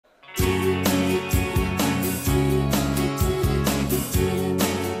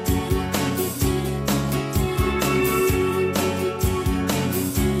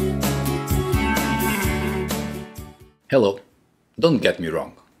Hello, don't get me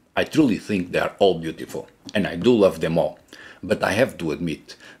wrong, I truly think they are all beautiful, and I do love them all, but I have to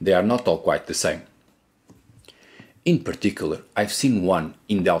admit, they are not all quite the same. In particular, I've seen one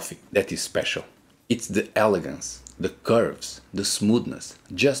in Delphi that is special. It's the elegance, the curves, the smoothness,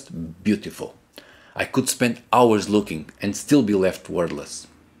 just beautiful. I could spend hours looking and still be left wordless.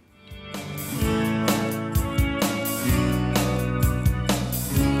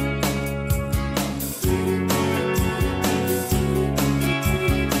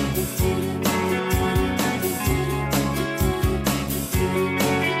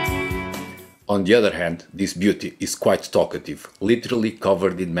 On the other hand, this beauty is quite talkative, literally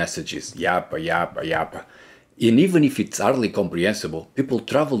covered in messages, yappa yappa yappa. And even if it's hardly comprehensible, people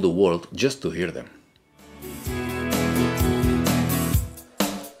travel the world just to hear them.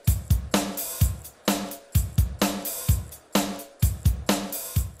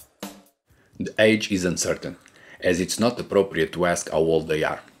 The age is uncertain, as it's not appropriate to ask how old they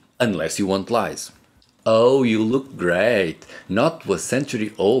are, unless you want lies. Oh, you look great, not a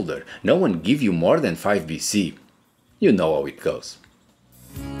century older, no one give you more than 5 BC. You know how it goes.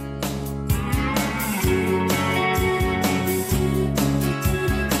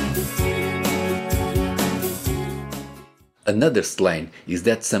 Another slang is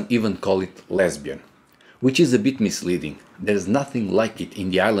that some even call it lesbian, which is a bit misleading. There's nothing like it in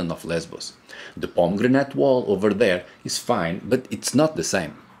the island of Lesbos. The pomegranate wall over there is fine, but it's not the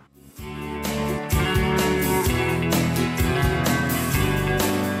same.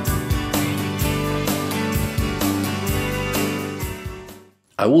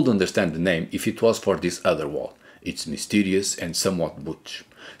 I would understand the name if it was for this other wall. It's mysterious and somewhat butch,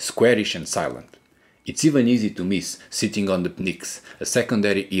 squarish and silent. It's even easy to miss sitting on the Pnyx, a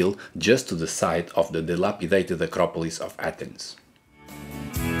secondary hill just to the side of the dilapidated Acropolis of Athens.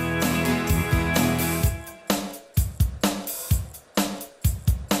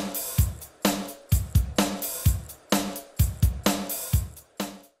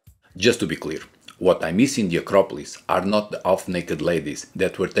 Just to be clear, what I miss in the Acropolis are not the half-naked ladies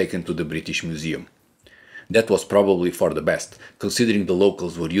that were taken to the British Museum. That was probably for the best, considering the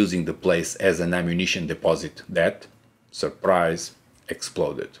locals were using the place as an ammunition deposit that, surprise,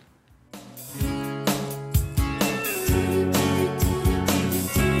 exploded.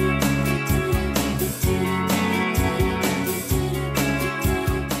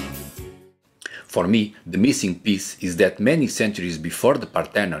 For me, the missing piece is that many centuries before the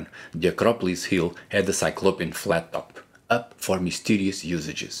Parthenon, the Acropolis hill had a Cyclopean flat top, up for mysterious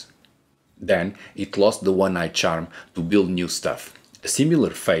usages. Then it lost the one-eyed charm to build new stuff, a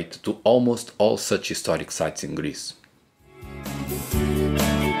similar fate to almost all such historic sites in Greece.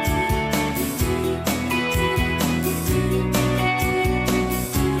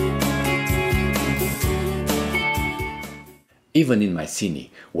 Even in Mycenae,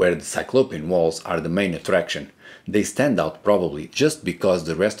 where the Cyclopean walls are the main attraction, they stand out probably just because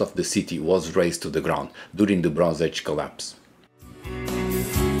the rest of the city was razed to the ground during the Bronze Age collapse.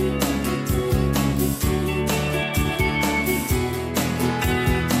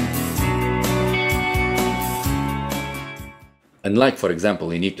 Unlike, for example,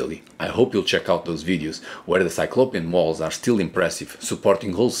 in Italy, I hope you'll check out those videos where the Cyclopean walls are still impressive,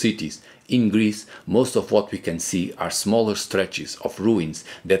 supporting whole cities. In Greece, most of what we can see are smaller stretches of ruins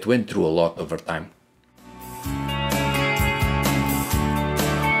that went through a lot over time.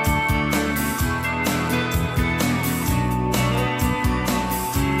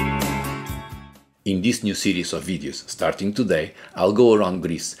 In this new series of videos, starting today, I'll go around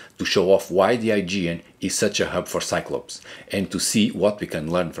Greece to show off why the Aegean is such a hub for Cyclops, and to see what we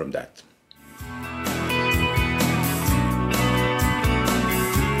can learn from that.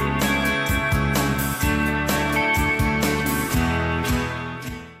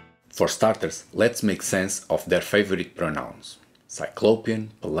 For starters, let's make sense of their favorite pronouns.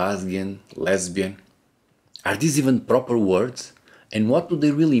 Cyclopean, Pelasgian, lesbian. Are these even proper words? And what do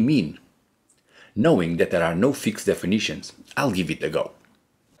they really mean? Knowing that there are no fixed definitions, I'll give it a go.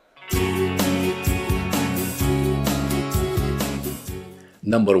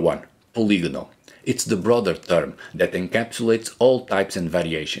 Number 1. Polygonal. It's the broader term that encapsulates all types and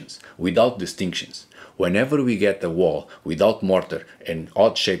variations, without distinctions. Whenever we get a wall without mortar and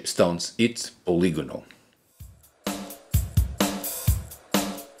odd-shaped stones, it's polygonal.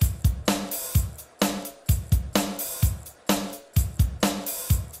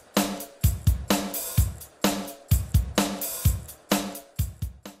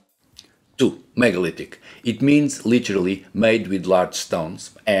 Two, megalithic. It means literally made with large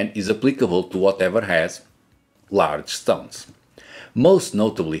stones and is applicable to whatever has large stones. most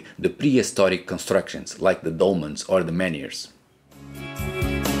notably the prehistoric constructions like the dolmens or the menhirs.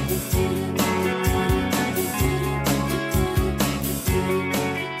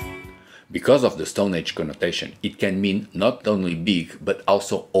 Because of the Stone Age connotation, it can mean not only big but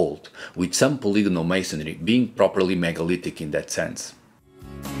also old, with some polygonal masonry being properly megalithic in that sense.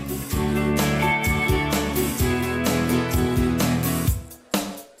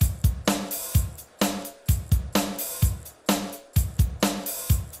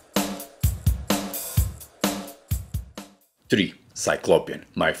 Three, Cyclopean,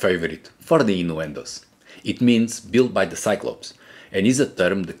 my favorite, for the innuendos. It means built by the Cyclops, and is a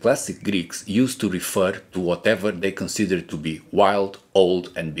term the classic Greeks used to refer to whatever they considered to be wild,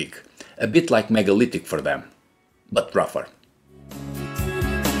 old and big, a bit like megalithic for them, but rougher.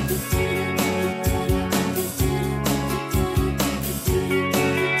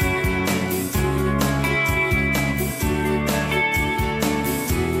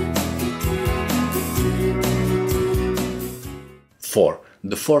 Four,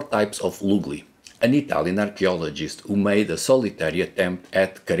 the four types of Lugli, an Italian archaeologist who made a solitary attempt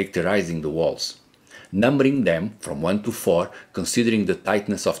at characterizing the walls, numbering them from 1 to 4 considering the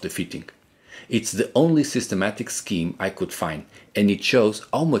tightness of the fitting. It's the only systematic scheme I could find, and it shows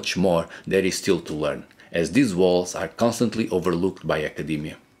how much more there is still to learn, as these walls are constantly overlooked by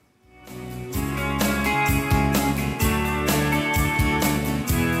academia.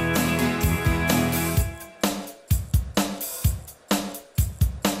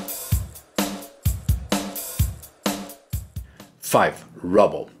 Five,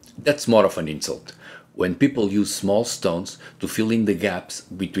 rubble. That's more of an insult, when people use small stones to fill in the gaps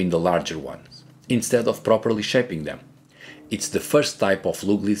between the larger ones, instead of properly shaping them. It's the first type of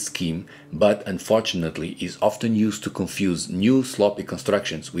Lugli scheme, but unfortunately is often used to confuse new sloppy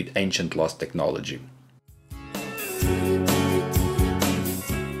constructions with ancient lost technology.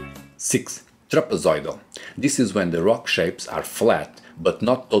 6. Trapezoidal. This is when the rock shapes are flat but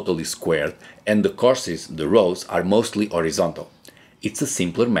not totally squared, and the courses, the rows, are mostly horizontal. It's a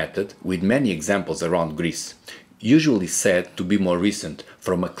simpler method with many examples around Greece, usually said to be more recent,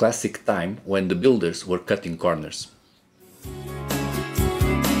 from a classic time when the builders were cutting corners.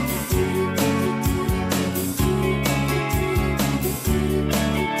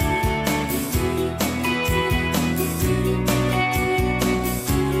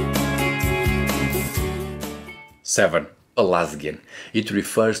 Seven. Pelasgian. It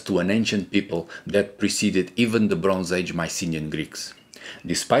refers to an ancient people that preceded even the Bronze Age Mycenaean Greeks.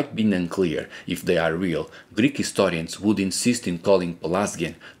 Despite being unclear if they are real, Greek historians would insist in calling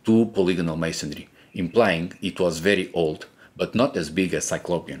Pelasgian to polygonal masonry, implying it was very old, but not as big as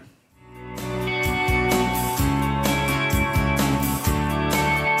Cyclopean.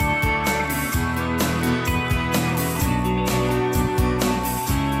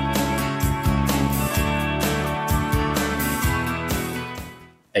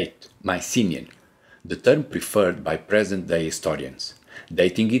 Mycenaean, the term preferred by present-day historians,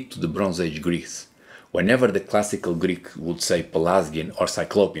 dating it to the Bronze Age Greece. Whenever the classical Greek would say Pelasgian or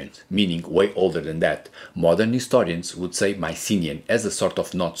Cyclopean, meaning way older than that, modern historians would say Mycenaean as a sort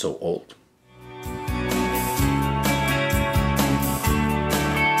of not so old.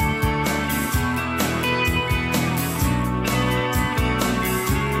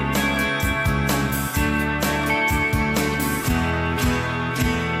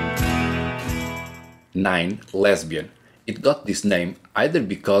 Nine, lesbian. It got this name either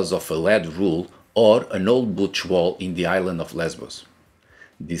because of a lead rule or an old butch wall in the island of Lesbos.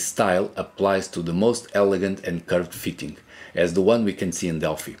 This style applies to the most elegant and curved fitting, as the one we can see in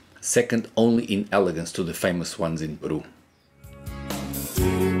Delphi, second only in elegance to the famous ones in Peru.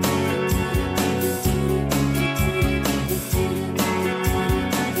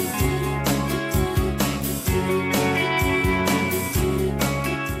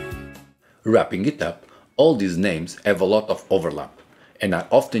 Wrapping it up, all these names have a lot of overlap and are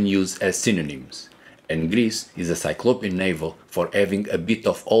often used as synonyms, and Greece is a Cyclopean navel for having a bit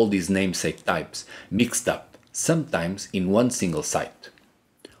of all these namesake types mixed up, sometimes in one single site,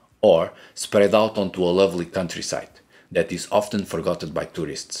 or spread out onto a lovely countryside that is often forgotten by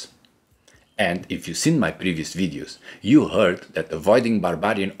tourists. And if you've seen my previous videos, you heard that avoiding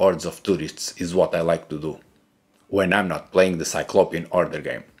barbarian hordes of tourists is what I like to do, when I'm not playing the Cyclopean order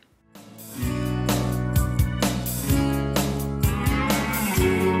game.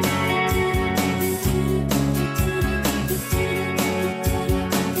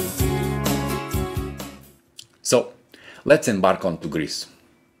 So, let's embark on to Greece.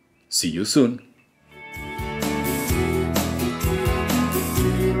 See you soon!